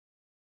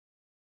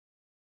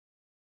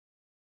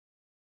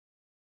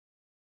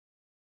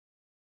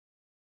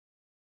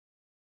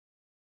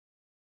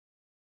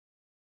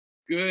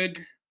Good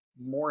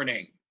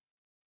morning.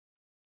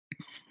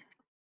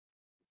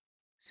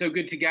 So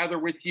good to gather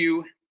with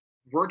you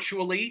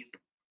virtually.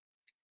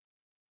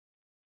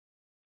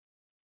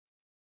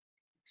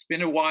 It's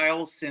been a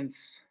while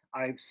since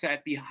I've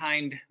sat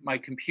behind my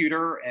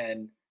computer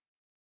and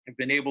have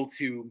been able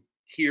to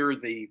hear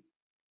the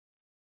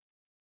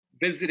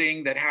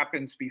visiting that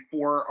happens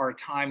before our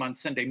time on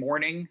Sunday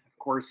morning. Of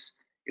course,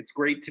 it's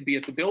great to be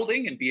at the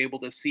building and be able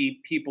to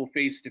see people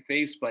face to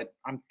face, but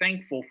I'm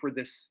thankful for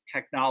this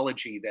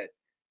technology that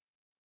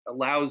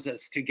allows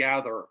us to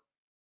gather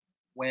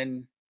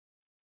when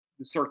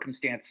the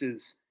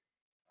circumstances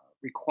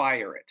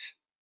require it.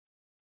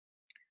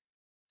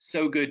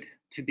 So good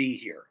to be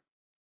here.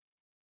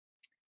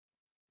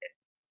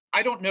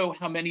 I don't know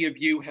how many of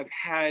you have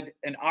had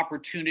an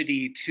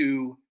opportunity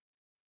to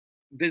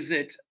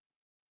visit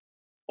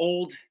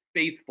Old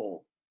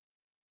Faithful,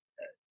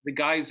 the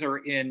geyser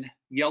in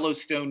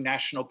Yellowstone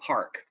National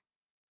Park.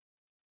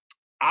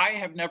 I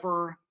have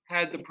never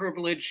had the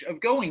privilege of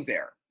going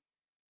there,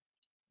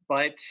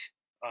 but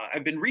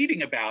I've been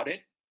reading about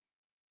it,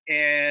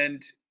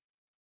 and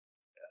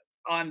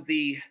on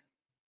the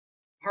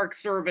Park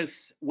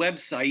Service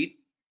website,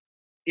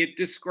 it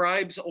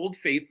describes Old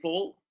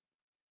Faithful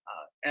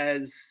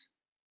as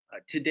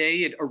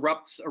today it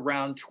erupts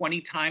around 20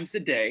 times a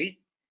day,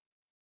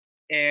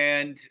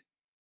 and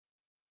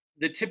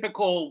the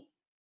typical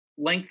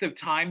length of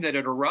time that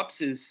it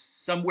erupts is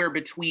somewhere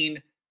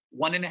between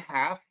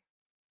 1.5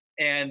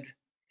 and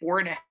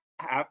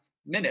 4.5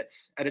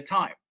 minutes at a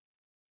time.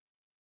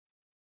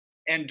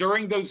 And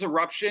during those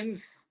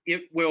eruptions,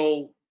 it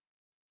will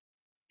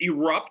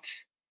erupt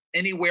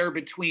anywhere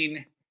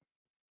between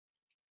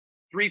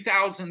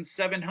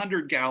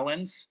 3,700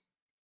 gallons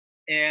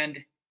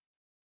and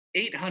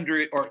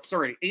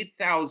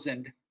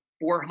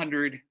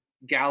 8,400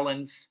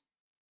 gallons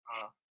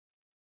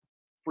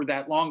for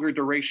that longer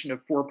duration of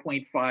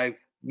 4.5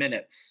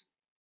 minutes.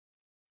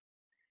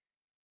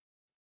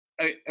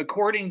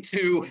 According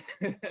to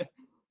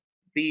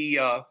the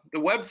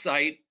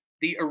website,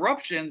 the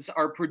eruptions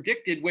are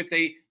predicted with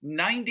a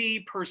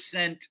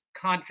 90%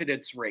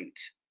 confidence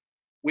rate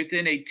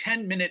within a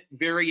 10-minute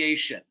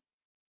variation.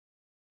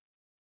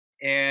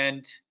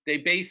 And they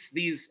base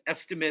these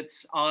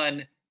estimates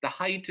on the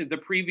height of the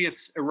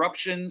previous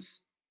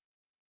eruptions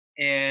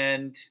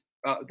and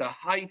the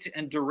height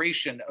and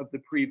duration of the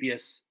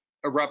previous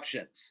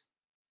eruptions.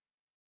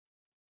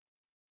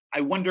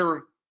 I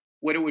wonder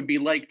what it would be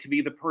like to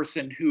be the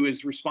person who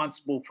is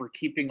responsible for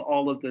keeping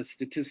all of the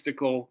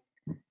statistical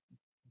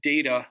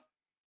data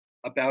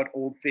about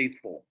Old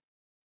Faithful.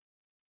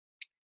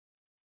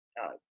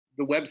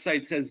 The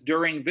website says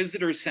during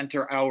visitor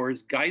center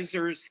hours,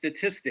 geyser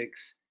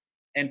statistics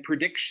and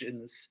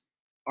predictions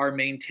are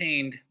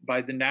maintained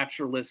by the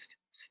naturalist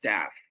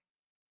staff.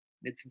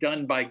 It's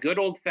done by good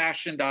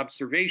old-fashioned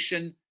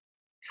observation,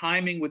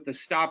 timing with the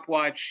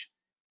stopwatch,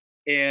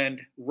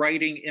 and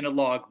writing in a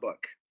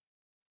logbook.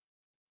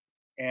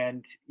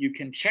 And you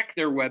can check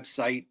their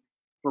website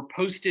for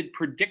posted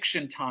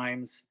prediction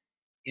times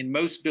in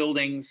most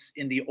buildings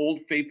in the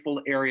Old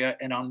Faithful area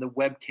and on the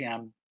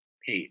webcam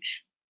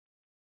page.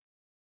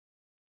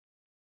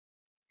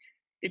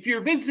 If you're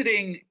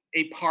visiting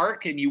a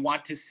park and you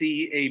want to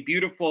see a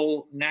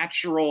beautiful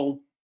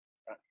natural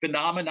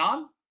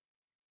phenomenon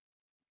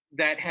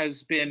that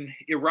has been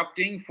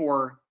erupting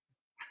for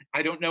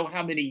I don't know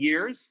how many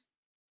years,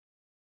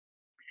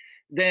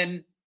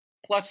 then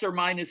plus or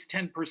minus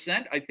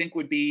 10% I think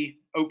would be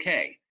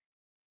okay.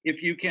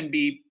 If you can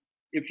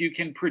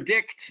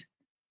predict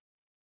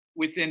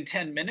within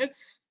 10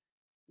 minutes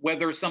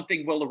whether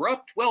something will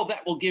erupt, well,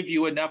 that will give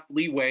you enough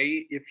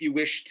leeway if you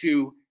wish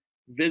to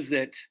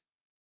visit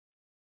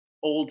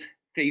Old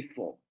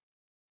Faithful.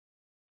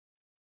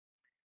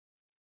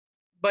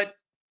 But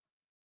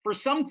for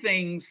some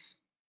things,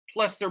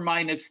 plus or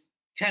minus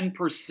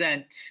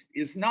 10%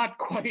 is not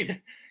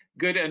quite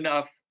good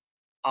enough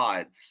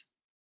odds.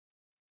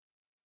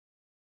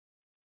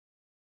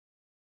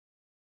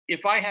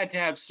 If I had to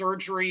have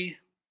surgery,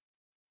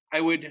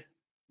 I would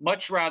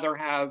much rather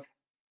have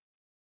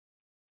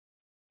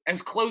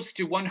as close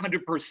to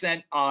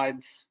 100%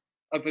 odds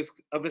of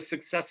a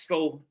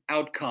successful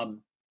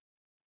outcome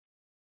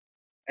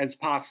as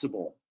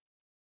possible.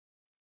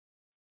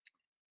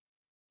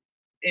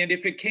 And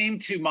if it came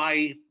to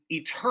my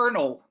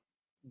eternal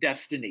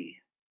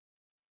destiny,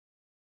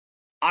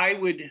 I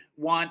would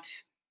want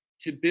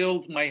to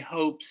build my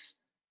hopes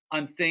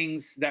on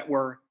things that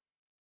were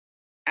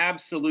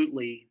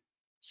absolutely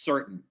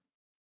certain,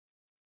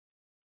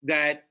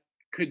 that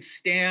could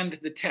stand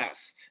the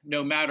test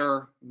no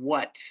matter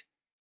what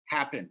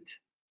happened.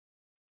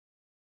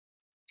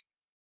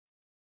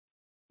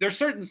 There are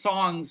certain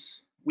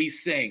songs we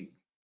sing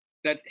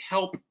that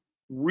help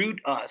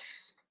root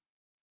us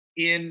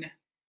in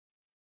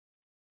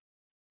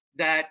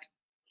that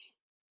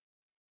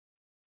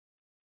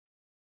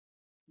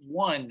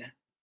one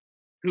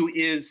who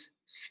is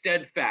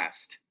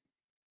steadfast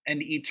and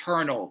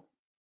eternal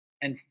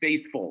and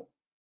faithful.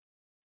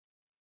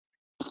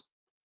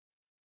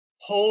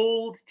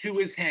 Hold to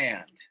his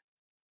hand,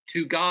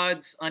 to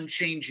God's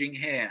unchanging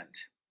hand.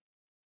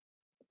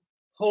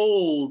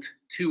 Hold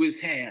to his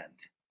hand,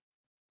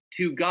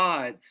 to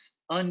God's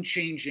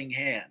unchanging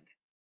hand.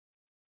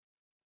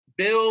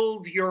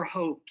 Build your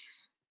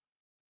hopes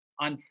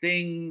on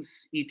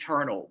things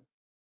eternal.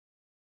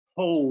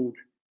 Hold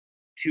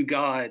to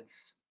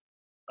God's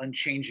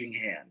unchanging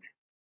hand.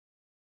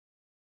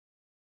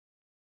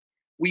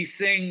 We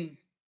sing,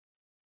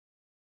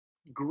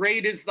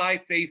 "Great is thy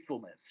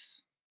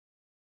faithfulness,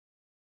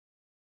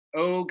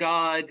 O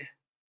God,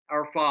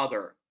 our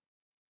Father.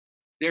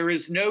 There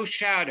is no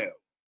shadow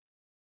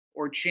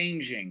or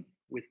changing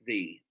with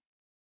thee.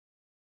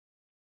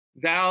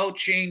 Thou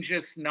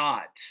changest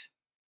not,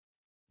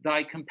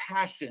 thy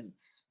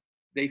compassions,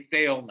 they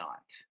fail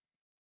not.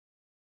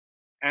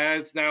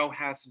 As thou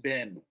hast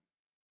been,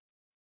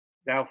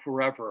 thou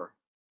forever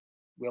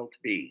wilt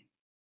be.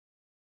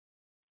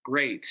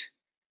 Great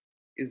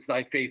is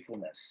thy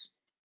faithfulness."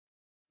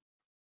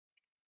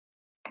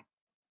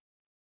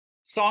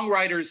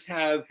 Songwriters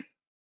have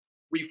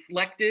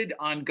reflected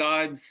on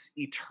God's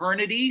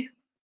eternity.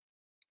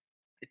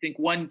 I think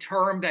one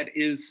term that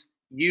is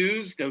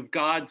used of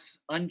God's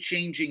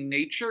unchanging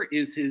nature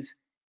is his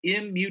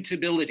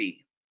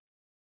immutability.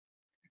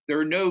 There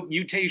are no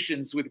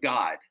mutations with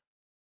God.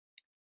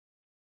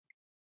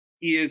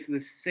 He is the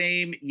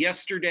same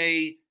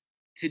yesterday,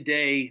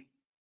 today,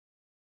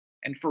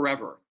 and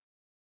forever.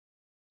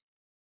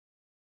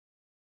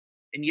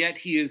 And yet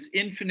he is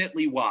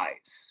infinitely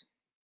wise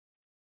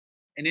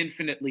and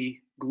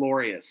infinitely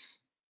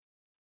glorious.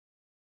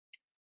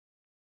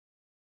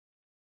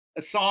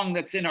 A song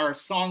that's in our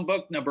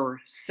songbook, number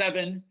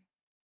 7.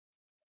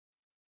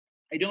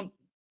 I don't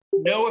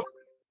know if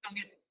we sung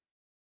it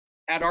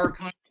at our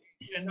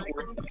congregation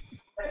or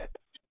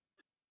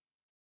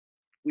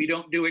we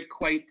don't do it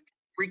quite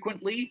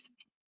frequently,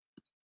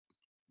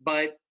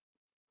 but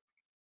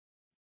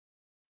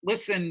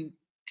listen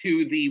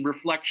to the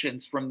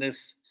reflections from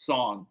this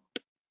song.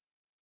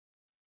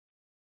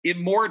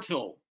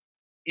 Immortal,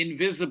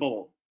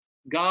 invisible,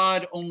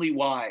 God only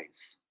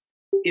wise,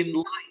 in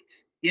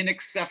light,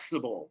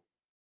 inaccessible,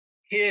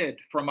 hid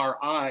from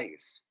our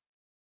eyes,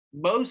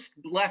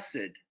 most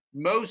blessed,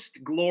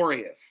 most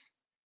glorious,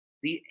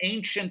 the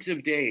Ancient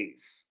of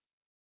Days,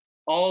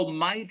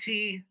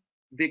 almighty,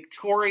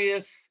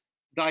 victorious,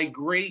 thy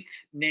great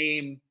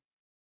name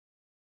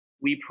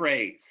we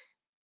praise.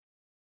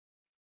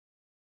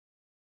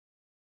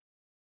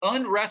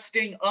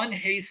 Unresting,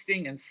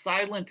 unhasting, and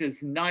silent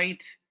as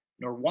night,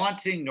 nor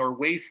wanting nor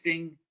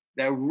wasting,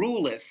 thou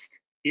rulest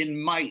in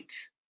might.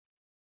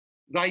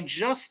 Thy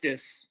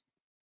justice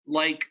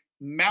like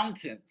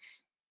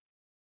mountains,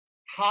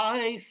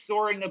 high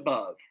soaring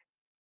above,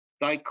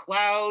 thy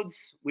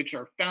clouds, which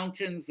are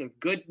fountains of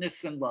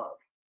goodness and love.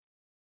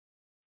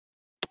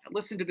 Now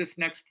listen to this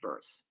next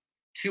verse.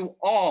 To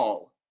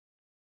all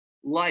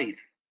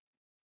life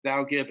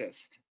thou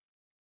givest,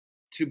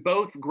 to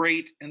both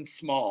great and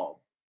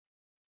small.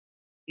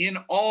 In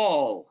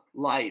all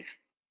life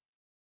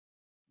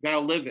thou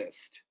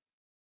livest,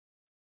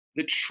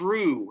 the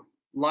true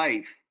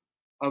life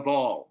of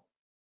all.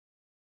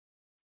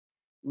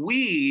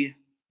 We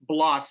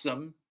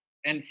blossom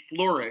and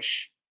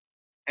flourish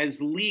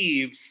as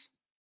leaves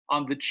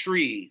on the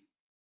tree,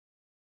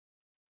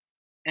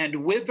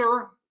 and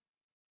wither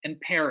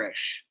and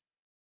perish,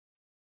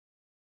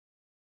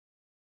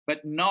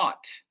 but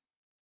naught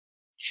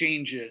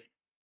changeth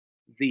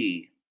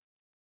thee.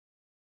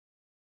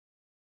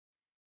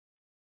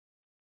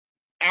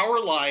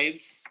 Our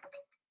lives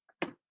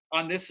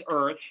on this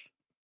earth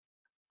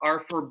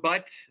are for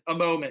but a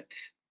moment.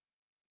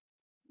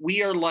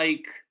 We are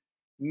like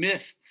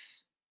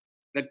mists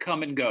that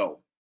come and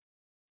go.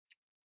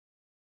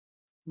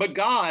 But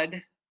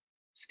God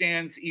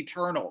stands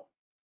eternal,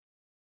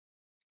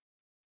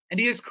 and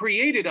he has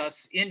created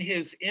us in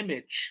his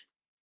image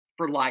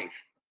for life.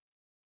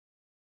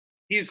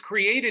 He has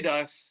created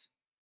us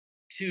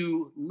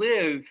to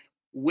live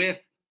with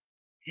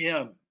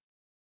him.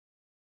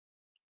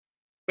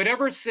 But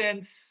ever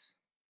since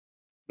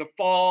the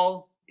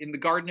fall in the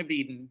Garden of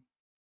Eden,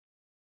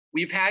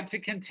 we've had to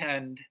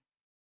contend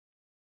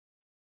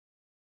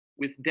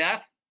with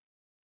death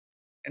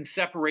and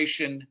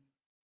separation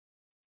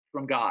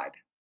from God.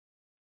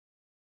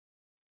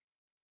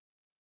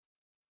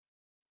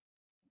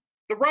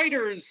 The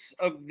writers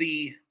of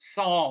the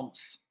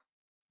Psalms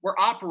were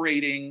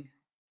operating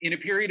in a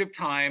period of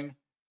time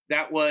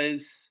that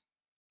was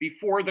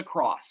before the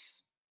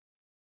cross,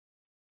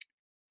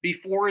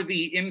 before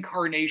the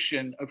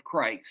incarnation of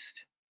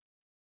Christ.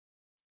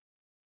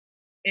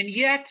 And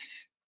yet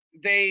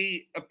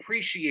they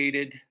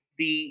appreciated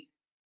the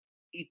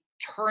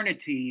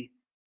eternity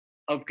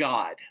of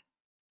God.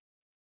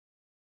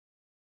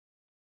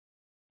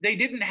 They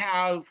didn't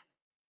have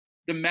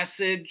the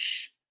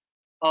message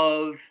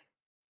of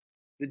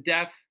the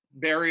death,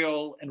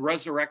 burial, and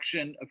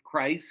resurrection of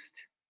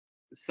Christ,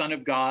 the Son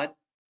of God,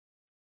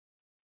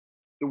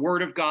 the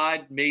Word of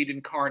God made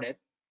incarnate.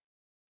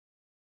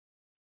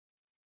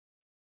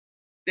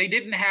 They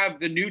didn't have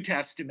the New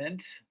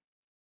Testament.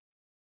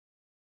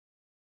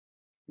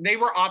 They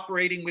were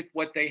operating with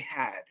what they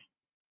had.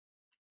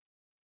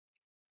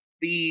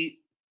 The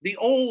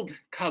old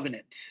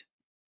covenant,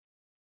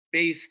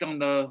 based on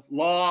the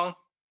law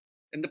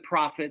and the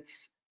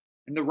prophets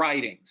and the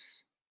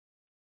writings,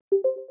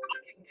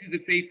 looking to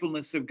the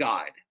faithfulness of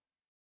God,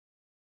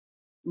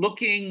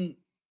 looking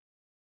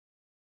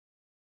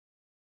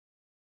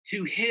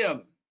to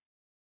Him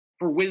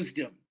for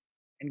wisdom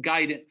and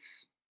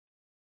guidance.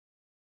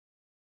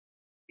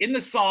 In the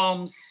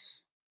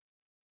Psalms,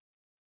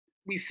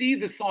 we see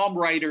the psalm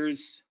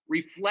writers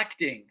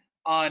reflecting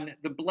on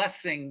the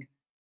blessing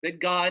that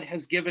God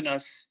has given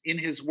us in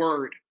His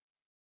Word.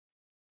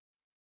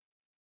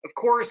 Of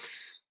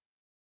course,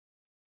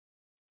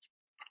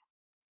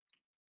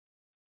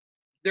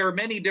 there are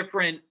many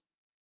different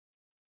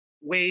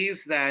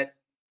ways that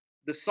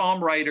the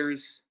psalm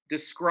writers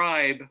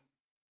describe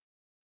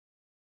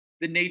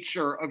the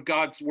nature of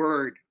God's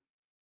Word.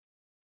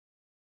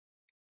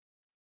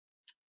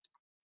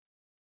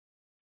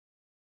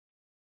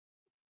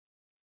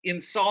 In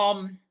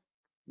Psalm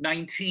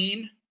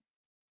 19,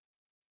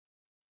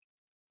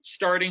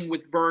 starting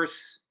with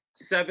verse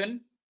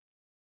 7,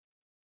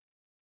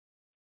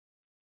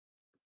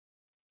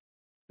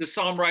 the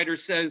psalm writer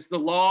says, "The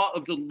law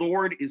of the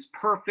Lord is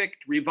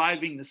perfect,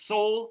 reviving the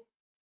soul.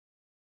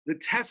 The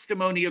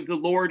testimony of the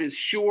Lord is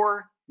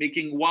sure,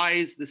 making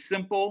wise the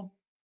simple.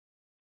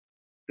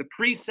 The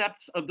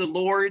precepts of the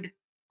Lord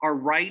are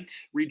right,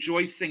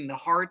 rejoicing the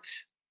heart.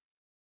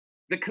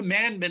 The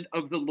commandment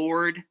of the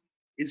Lord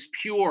is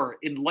pure,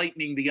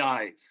 enlightening the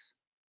eyes.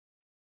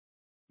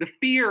 The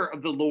fear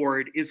of the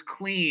Lord is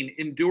clean,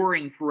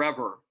 enduring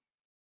forever.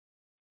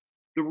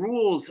 The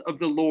rules of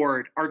the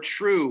Lord are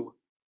true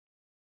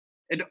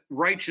and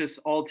righteous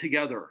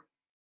altogether.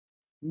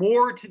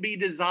 More to be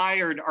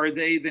desired are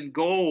they than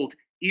gold,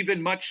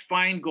 even much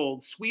fine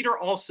gold, sweeter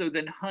also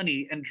than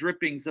honey and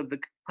drippings of the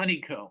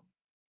honeycomb.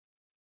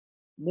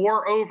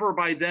 Moreover,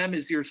 by them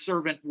is your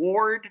servant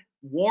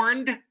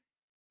warned.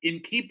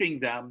 In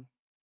keeping them,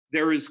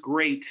 there is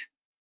great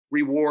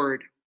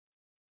reward."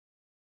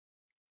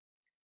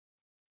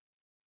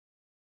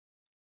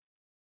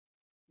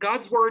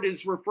 God's word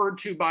is referred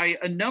to by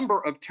a number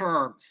of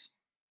terms.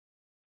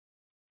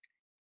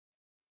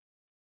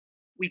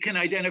 We can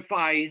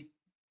identify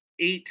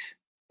 8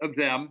 of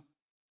them.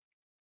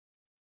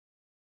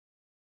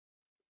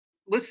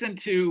 Listen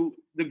to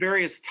the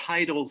various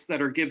titles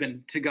that are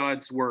given to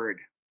God's word.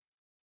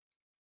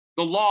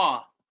 The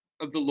law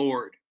of the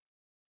Lord,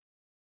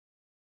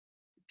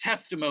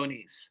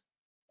 testimonies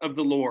of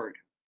the Lord,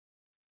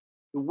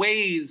 the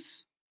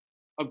ways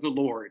of the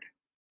Lord,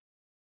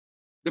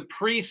 the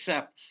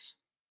precepts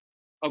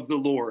of the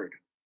Lord,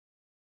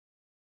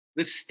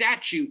 the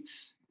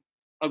statutes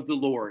of the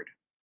Lord,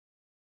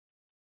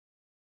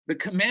 the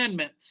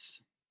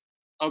commandments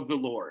of the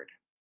Lord,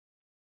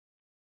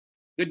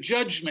 the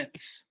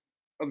judgments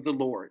of the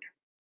Lord.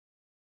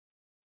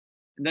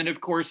 And then, of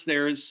course,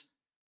 there's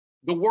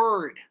the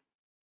word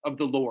of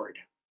the Lord.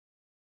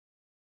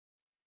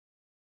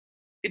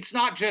 It's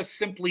not just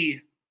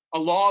simply a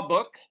law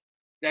book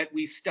that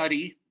we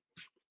study,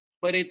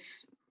 but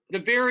it's the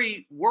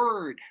very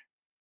word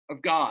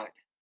of God,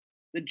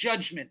 the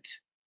judgment,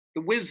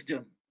 the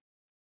wisdom,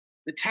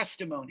 the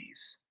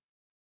testimonies,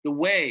 the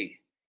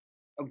way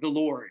of the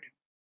Lord.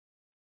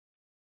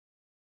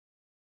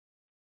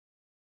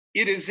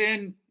 It is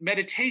in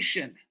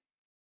meditation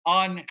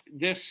on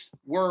this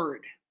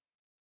word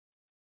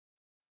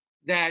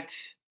that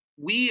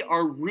we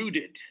are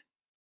rooted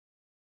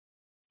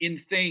in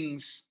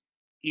things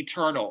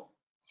eternal.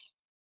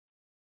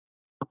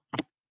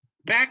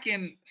 Back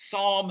in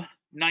Psalm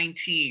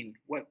 119,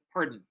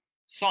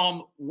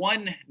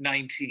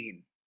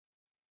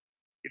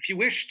 if you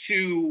wish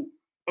to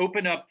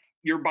open up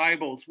your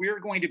Bibles, we are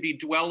going to be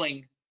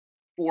dwelling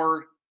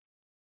for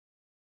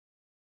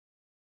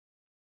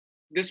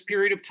this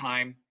period of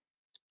time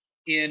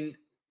in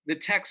the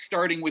text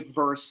starting with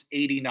verse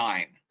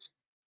 89.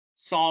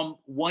 Psalm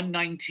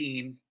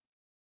 119,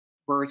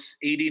 verse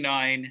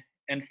 89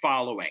 and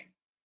following.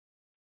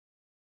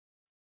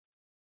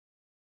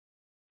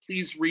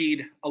 Please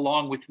read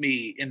along with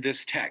me in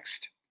this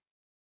text.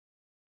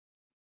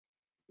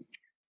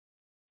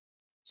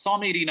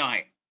 Psalm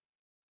 89.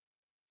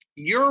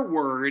 Your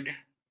word,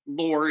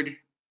 Lord,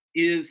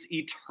 is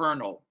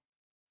eternal.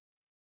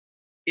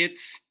 It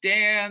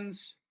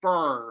stands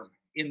firm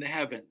in the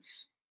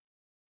heavens.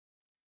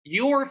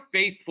 Your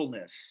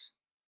faithfulness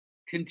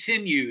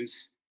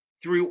continues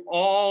through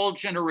all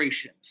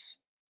generations.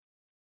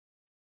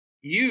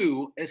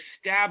 You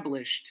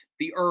established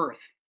the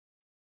earth,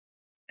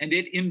 and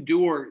it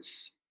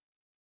endures.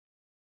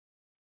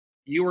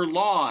 Your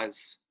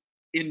laws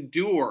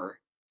endure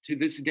to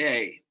this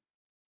day.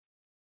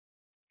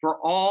 For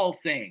all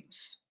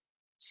things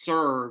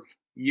serve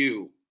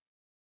you.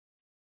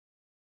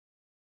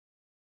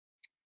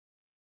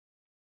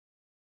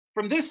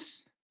 From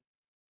this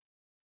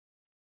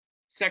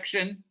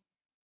section,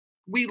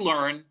 we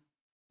learn,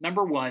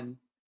 number one,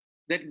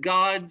 that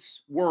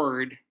God's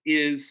word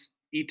is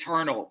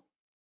eternal.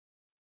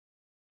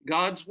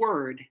 God's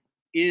word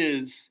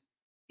is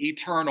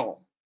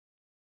eternal.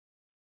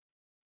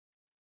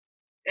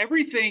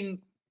 Everything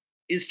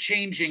is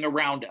changing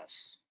around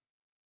us.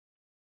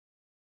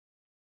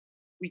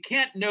 We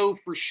can't know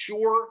for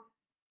sure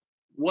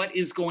what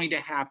is going to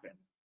happen.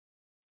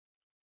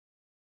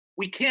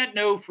 We can't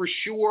know for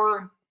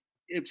sure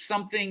if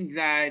something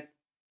that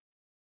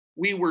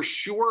we were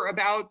sure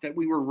about, that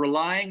we were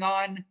relying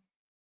on,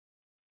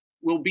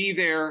 will be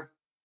there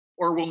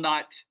or will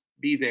not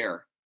be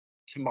there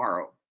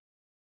tomorrow.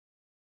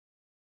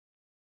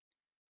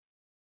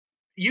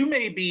 You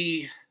may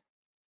be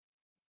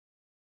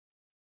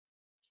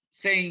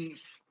saying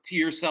to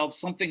yourself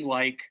something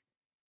like,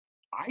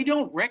 I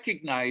don't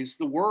recognize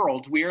the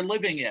world we are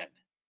living in.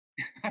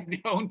 I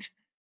don't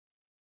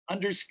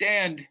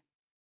understand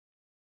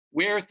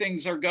where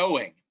things are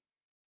going.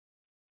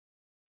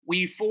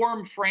 We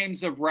form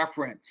frames of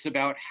reference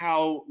about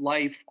how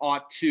life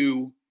ought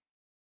to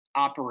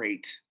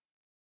operate.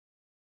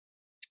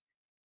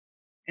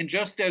 And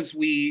just as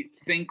we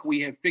think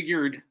we have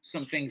figured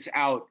some things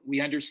out,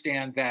 we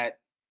understand that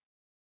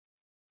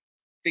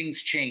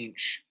things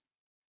change.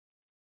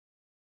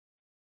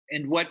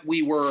 And what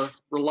we were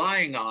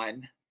relying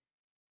on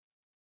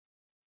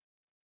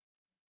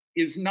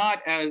is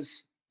not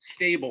as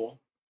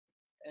stable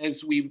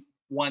as we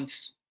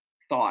once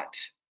thought.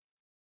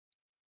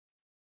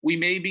 We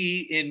may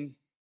be in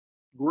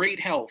great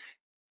health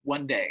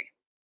one day,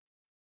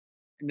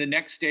 and the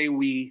next day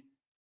we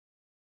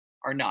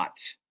are not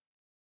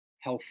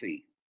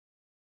healthy.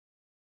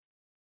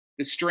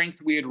 The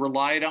strength we had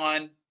relied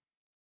on,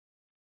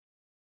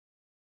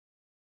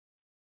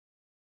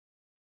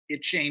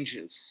 it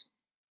changes.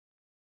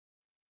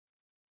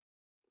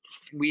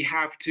 We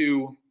have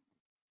to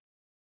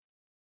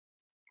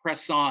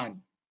press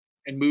on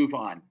and move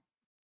on.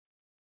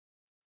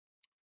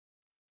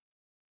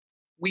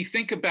 We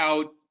think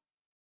about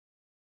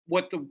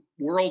what the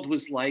world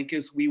was like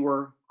as we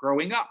were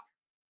growing up.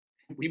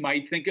 We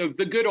might think of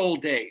the good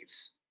old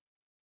days.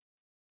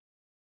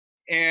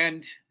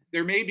 And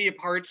there may be a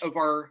part of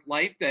our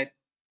life that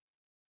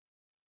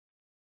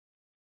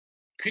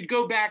could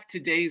go back to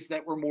days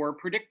that were more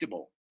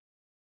predictable.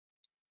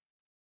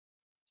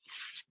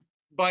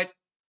 But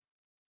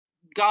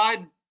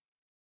God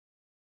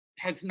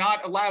has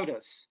not allowed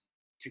us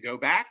to go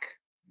back,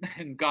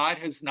 and God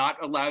has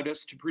not allowed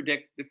us to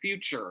predict the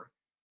future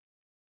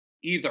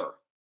either.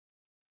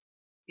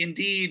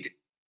 Indeed,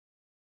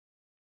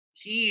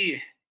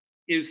 He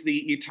is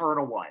the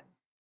eternal one.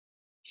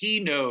 He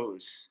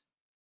knows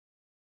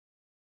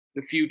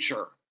the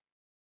future.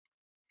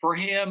 For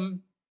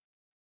Him,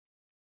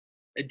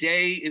 a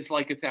day is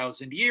like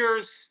 1,000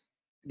 years,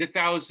 and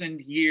 1,000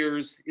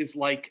 years is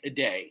like a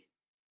day.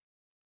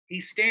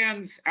 He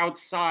stands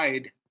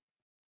outside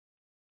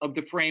of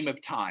the frame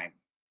of time.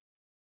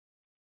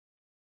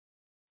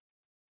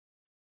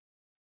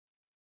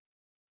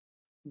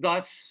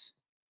 Thus,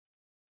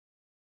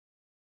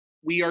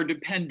 we are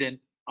dependent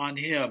on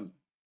Him.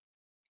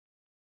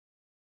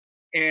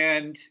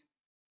 And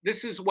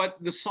this is what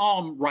the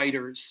psalm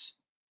writers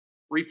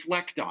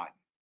reflect on.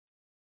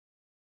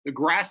 The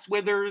grass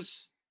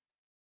withers,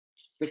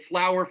 the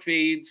flower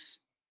fades,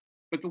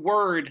 but the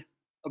word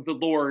of the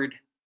Lord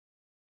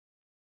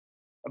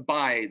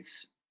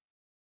abides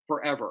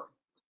forever.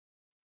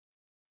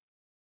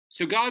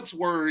 So God's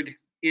word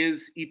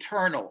is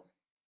eternal.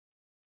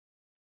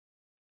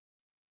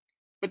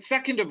 But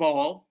second of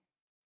all,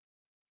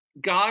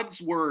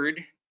 God's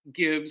word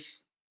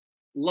gives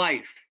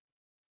life.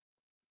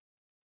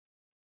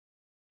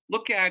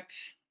 Look at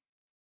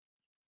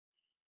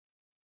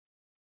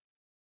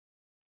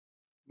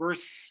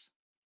verse,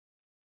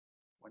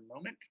 one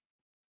moment.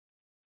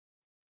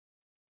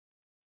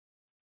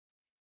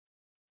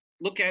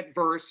 Look at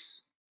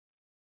verse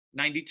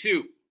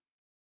 92.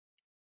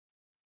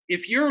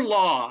 If your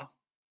law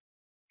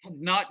had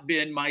not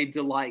been my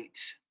delight,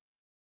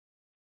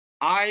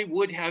 I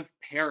would have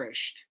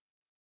perished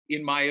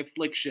in my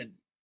affliction.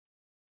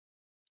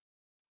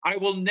 I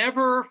will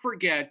never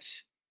forget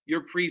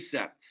your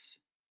precepts,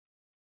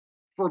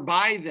 for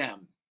by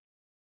them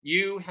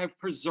you have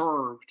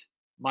preserved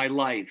my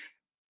life.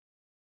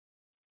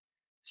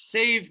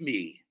 Save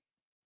me,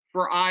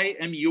 for I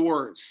am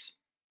yours.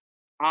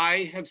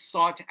 I have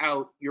sought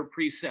out your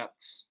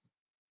precepts.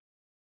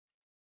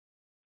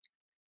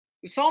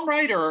 The psalm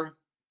writer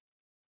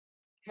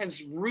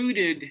has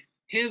rooted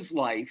his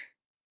life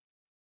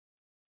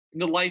in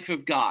the life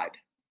of God,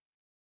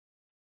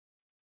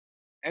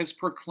 as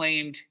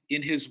proclaimed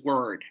in his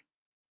word.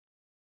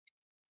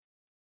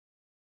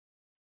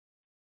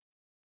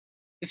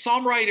 The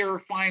psalm writer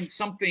finds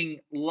something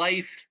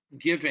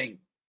life-giving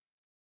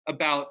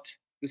about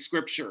the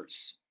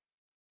scriptures.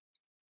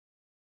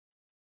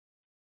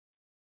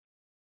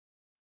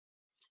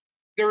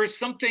 There is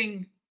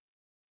something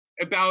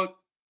about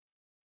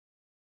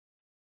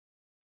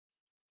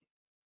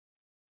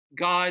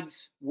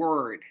God's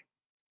word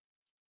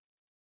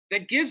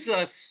that gives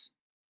us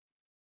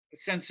a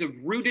sense of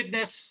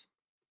rootedness,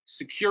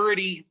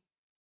 security,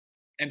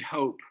 and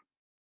hope.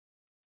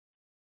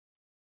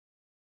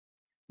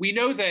 We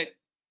know that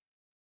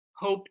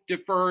hope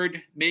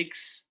deferred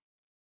makes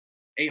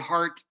a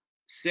heart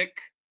sick,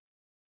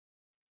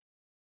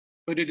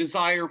 but a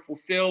desire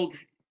fulfilled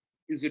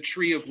is a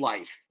tree of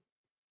life.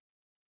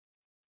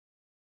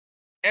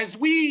 As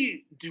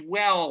we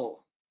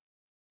dwell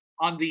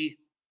on the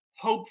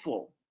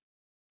hopeful,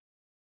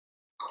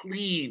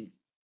 clean,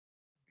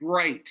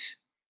 bright,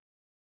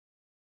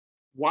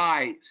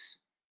 wise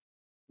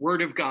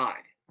Word of God,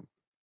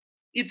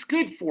 it's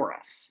good for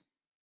us.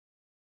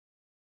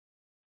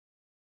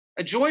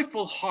 A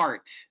joyful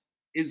heart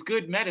is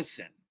good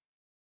medicine.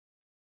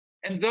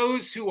 And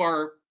those who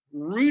are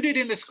rooted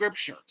in the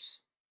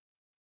scriptures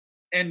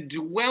and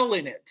dwell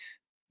in it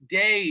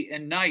day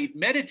and night,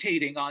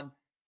 meditating on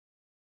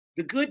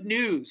the good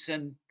news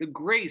and the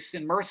grace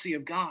and mercy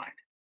of God,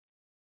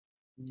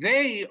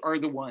 they are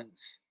the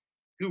ones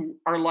who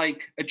are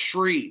like a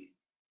tree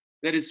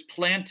that is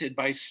planted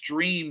by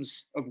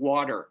streams of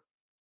water,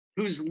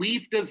 whose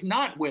leaf does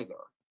not wither,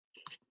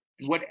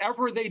 and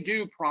whatever they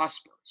do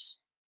prospers.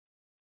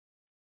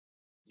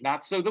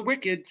 Not so the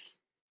wicked.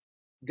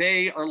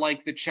 They are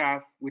like the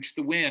chaff which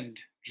the wind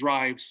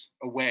drives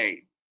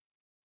away.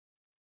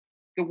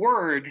 The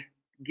word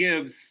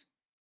gives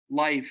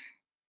life.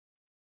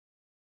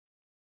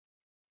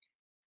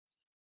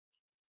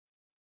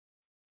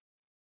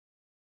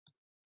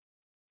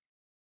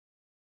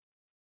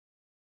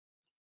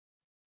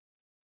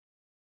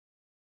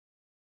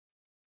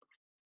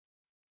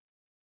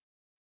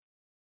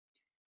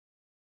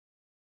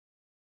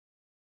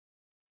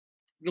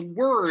 The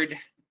word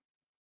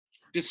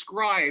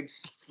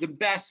describes the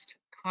best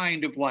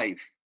kind of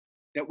life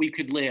that we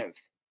could live.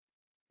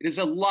 It is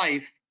a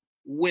life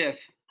with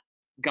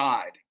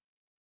God.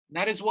 And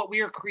that is what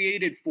we are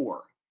created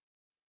for.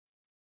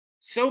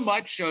 So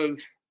much of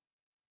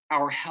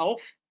our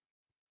health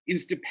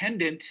is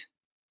dependent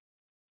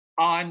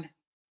on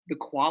the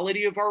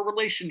quality of our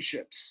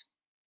relationships.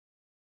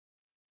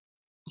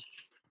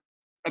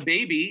 A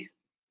baby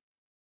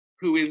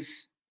who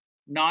is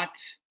not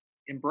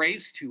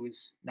embraced, who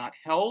is not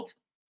held,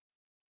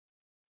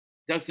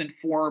 doesn't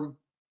form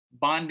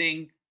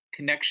bonding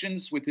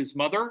connections with his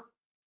mother,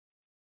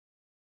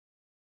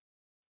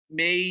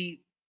 may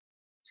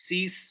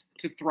cease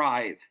to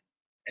thrive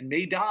and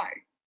may die.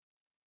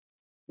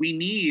 We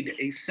need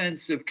a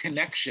sense of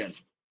connection,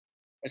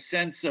 a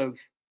sense of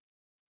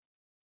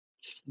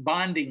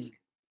bonding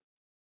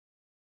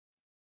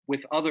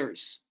with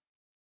others.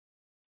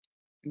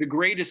 And the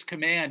greatest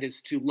command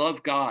is to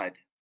love God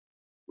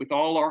with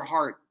all our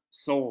heart,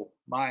 soul,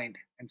 mind,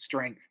 and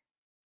strength,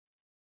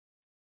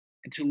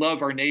 and to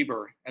love our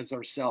neighbor as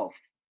ourself.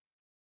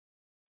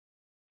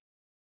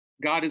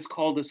 God has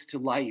called us to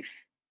life,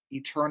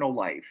 eternal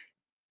life,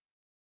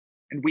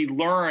 and we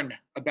learn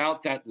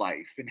about that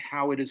life and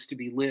how it is to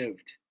be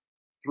lived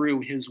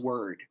through his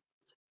word.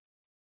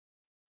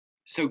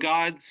 So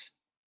God's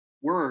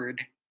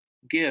word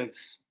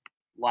gives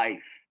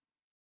life.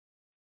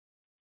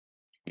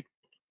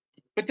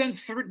 But then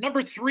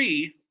number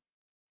three,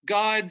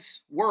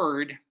 God's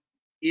word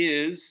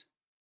is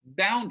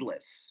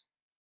boundless.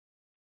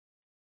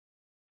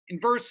 In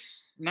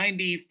verse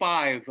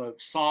 95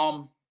 of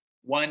Psalm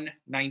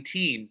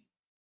 119,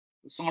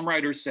 the psalm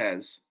writer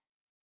says,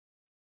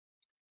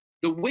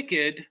 "The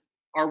wicked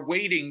are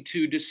waiting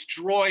to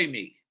destroy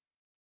me,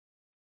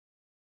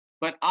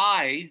 but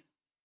I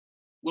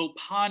will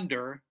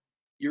ponder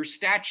your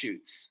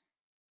statutes.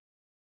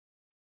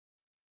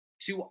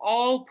 To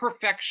all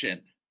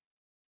perfection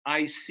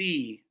I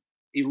see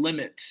a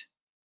limit,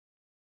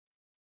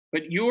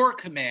 but your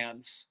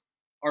commands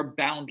are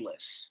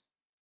boundless."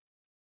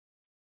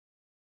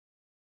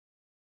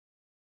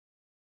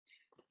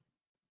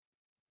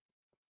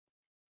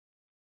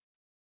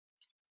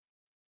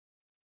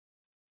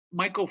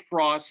 Michael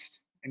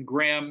Frost and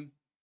Graham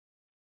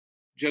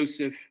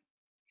Joseph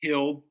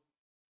Hill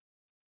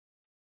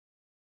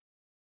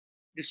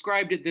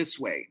described it this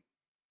way: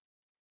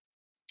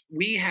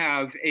 we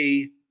have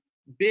a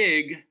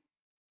big,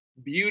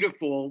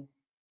 beautiful,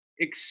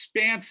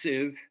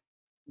 expansive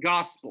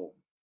gospel.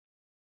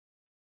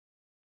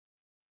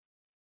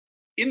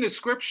 In the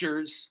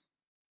scriptures,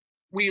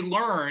 we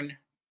learn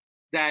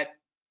that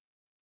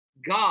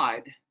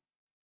God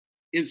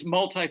is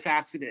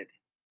multifaceted.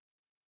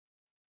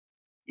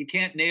 You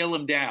can't nail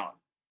him down.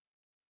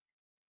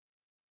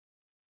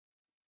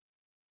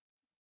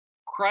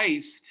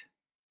 Christ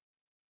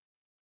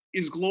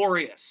is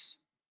glorious.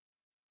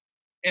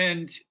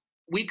 And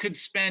we could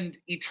spend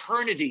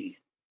eternity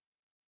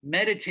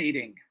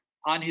meditating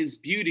on his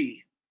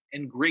beauty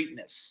and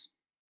greatness.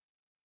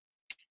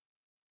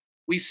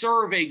 We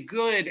serve a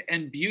good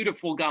and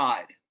beautiful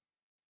God,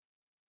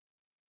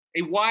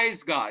 a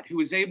wise God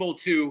who is able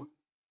to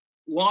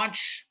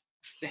launch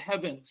the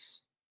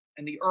heavens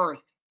and the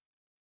earth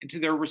into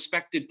their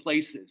respected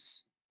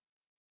places,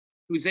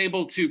 who's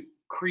able to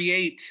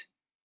create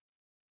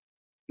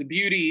the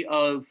beauty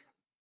of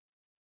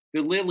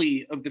the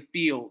lily of the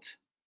field,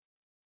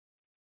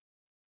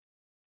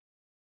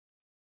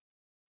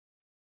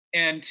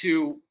 and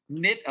to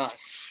knit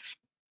us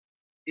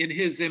in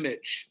his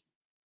image.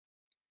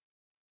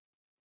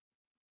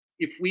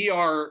 If we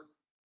are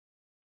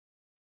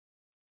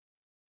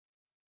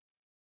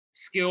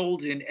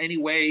skilled in any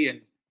way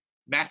in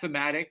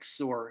mathematics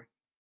or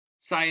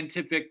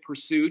scientific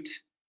pursuit,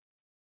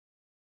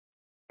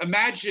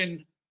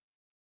 imagine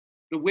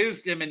the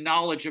wisdom and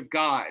knowledge of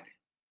God,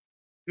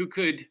 who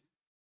could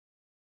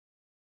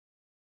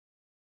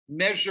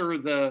measure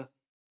the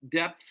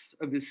depths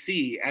of the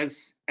sea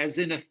as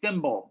in a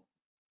thimble,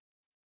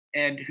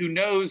 and who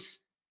knows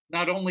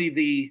not only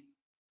the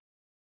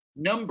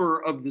number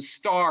of the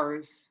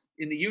stars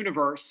in the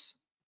universe,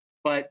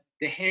 but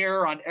the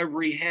hair on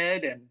every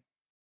head, and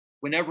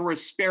whenever a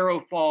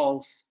sparrow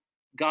falls,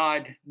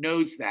 God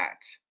knows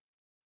that.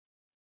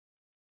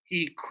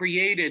 He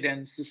created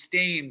and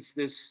sustains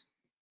this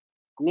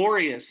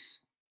glorious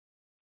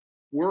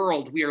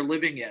world we are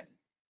living in.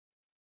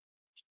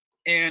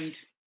 And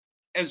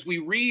as we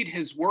read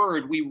his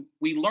word, we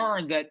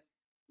learn that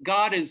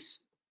God is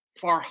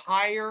far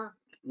higher,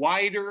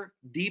 wider,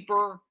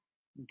 deeper,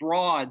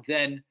 broad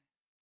than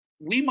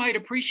we might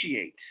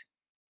appreciate.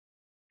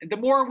 And the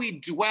more we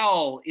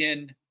dwell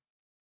in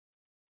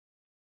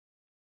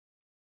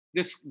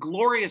this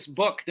glorious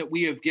book that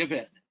we have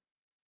given,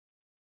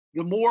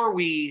 the more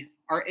we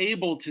are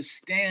able to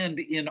stand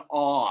in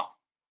awe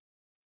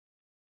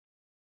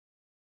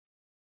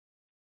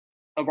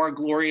of our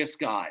glorious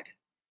God.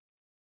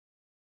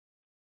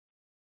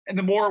 And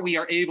the more we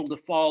are able to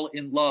fall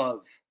in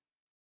love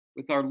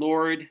with our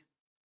Lord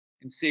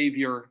and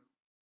Savior,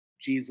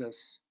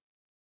 Jesus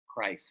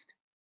Christ.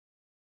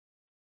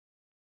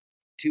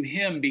 To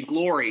him be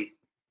glory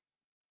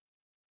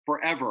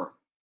forever.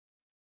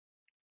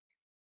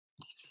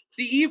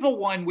 The evil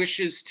one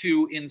wishes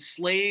to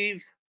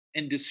enslave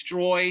and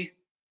destroy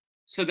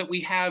so that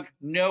we have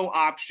no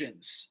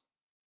options.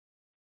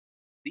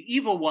 The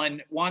evil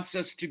one wants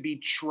us to be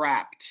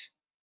trapped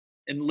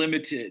and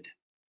limited.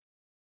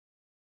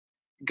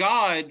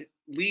 God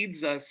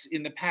leads us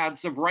in the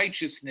paths of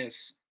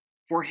righteousness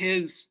for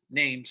his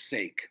name's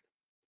sake.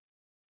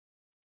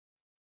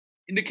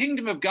 In the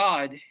kingdom of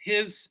God,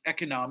 his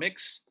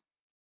economics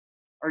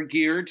are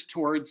geared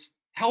towards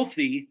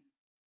healthy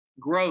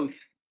growth.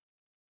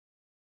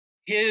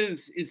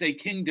 His is a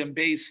kingdom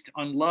based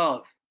on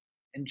love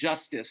and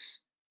justice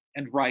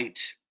and right.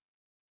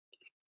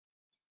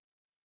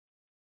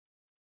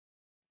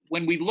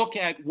 When we look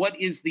at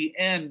what is the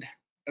end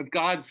of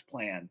God's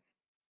plans,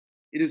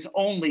 it is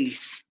only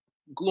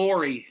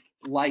glory,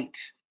 light,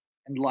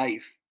 and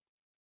life.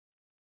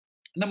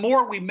 And the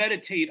more we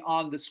meditate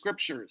on the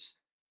scriptures,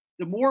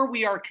 the more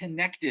we are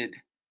connected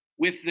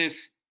with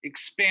this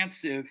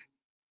expansive,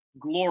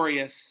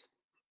 glorious,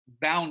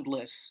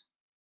 boundless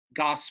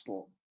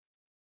gospel.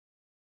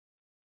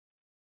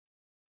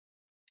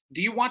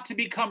 Do you want to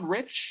become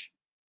rich?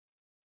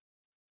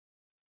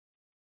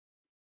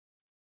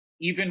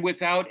 Even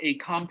without a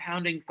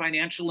compounding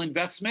financial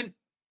investment?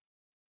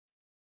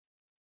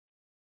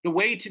 The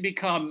way to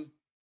become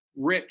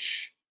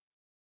rich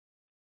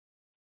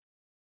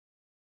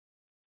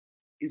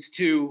is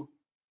to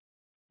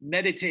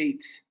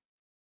meditate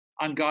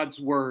on God's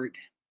word,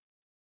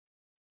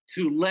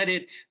 to let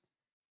it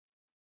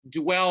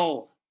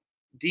dwell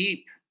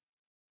deep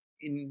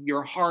in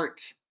your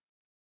heart,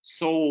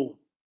 soul,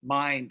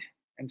 mind,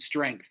 and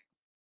strength.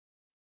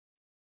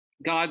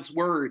 God's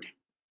word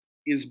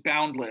is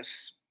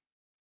boundless.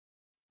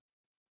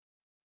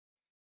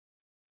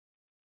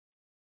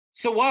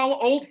 So while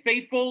Old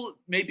Faithful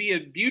may be a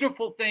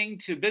beautiful thing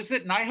to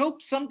visit, and I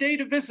hope someday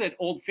to visit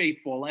Old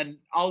Faithful, and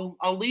I'll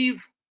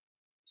leave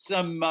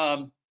some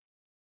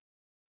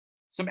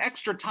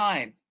extra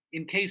time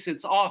in case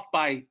it's off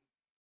by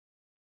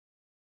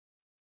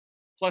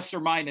plus or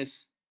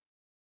minus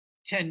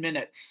 10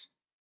 minutes.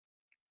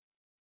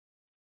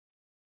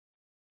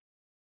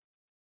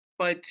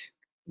 But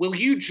will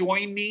you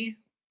join me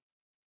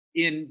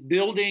in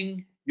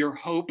building your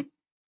hope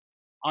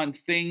on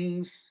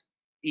things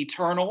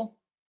eternal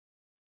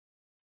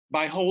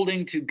by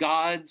holding to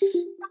God's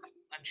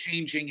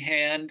unchanging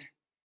hand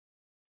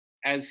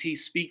as he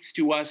speaks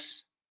to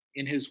us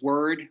in his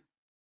word?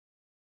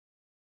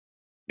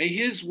 May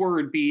his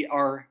word be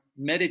our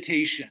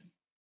meditation.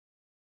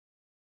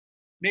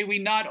 May we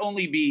not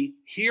only be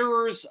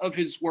hearers of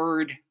his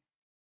word,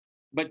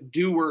 but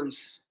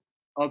doers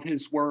of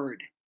his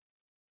word,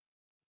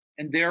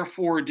 and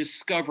therefore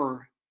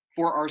discover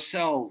for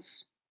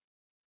ourselves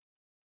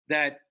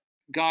that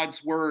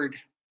God's word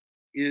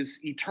is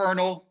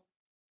eternal,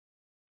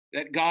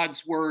 that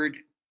God's word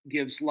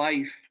gives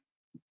life,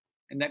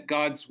 and that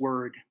God's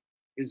word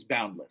is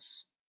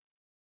boundless.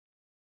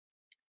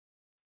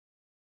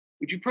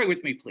 Would you pray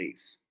with me,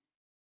 please?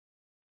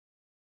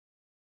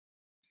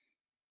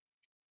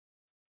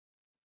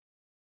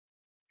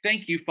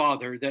 Thank you,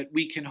 Father, that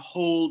we can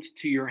hold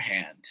to your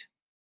hand,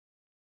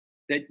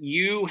 that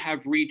you have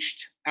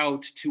reached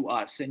out to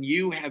us and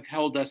you have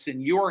held us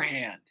in your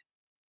hand,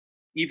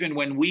 even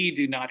when we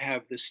do not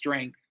have the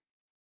strength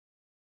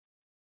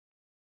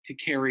to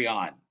carry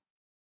on.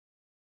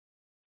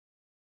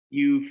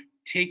 You've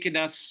taken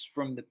us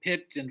from the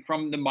pit and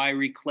from the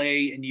miry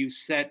clay, and you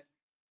set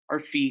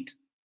our feet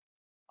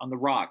on the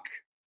rock,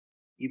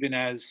 even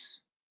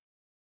as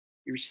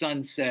your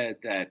son said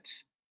that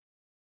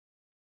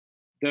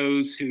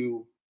those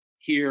who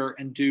hear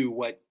and do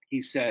what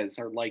he says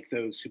are like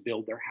those who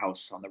build their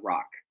house on the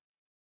rock.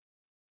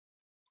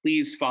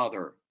 Please,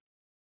 Father,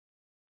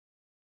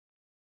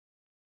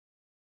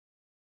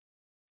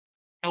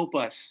 help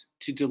us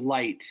to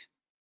delight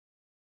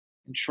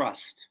and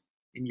trust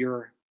in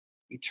your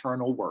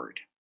eternal word.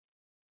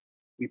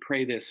 We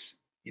pray this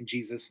in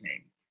Jesus'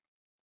 name.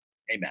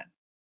 Amen.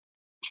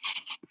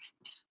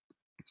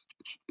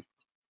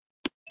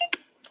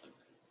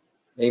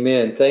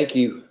 Amen. Thank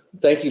you.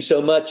 Thank you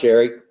so much,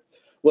 Eric.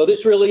 Well,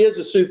 this really is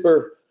a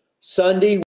super Sunday.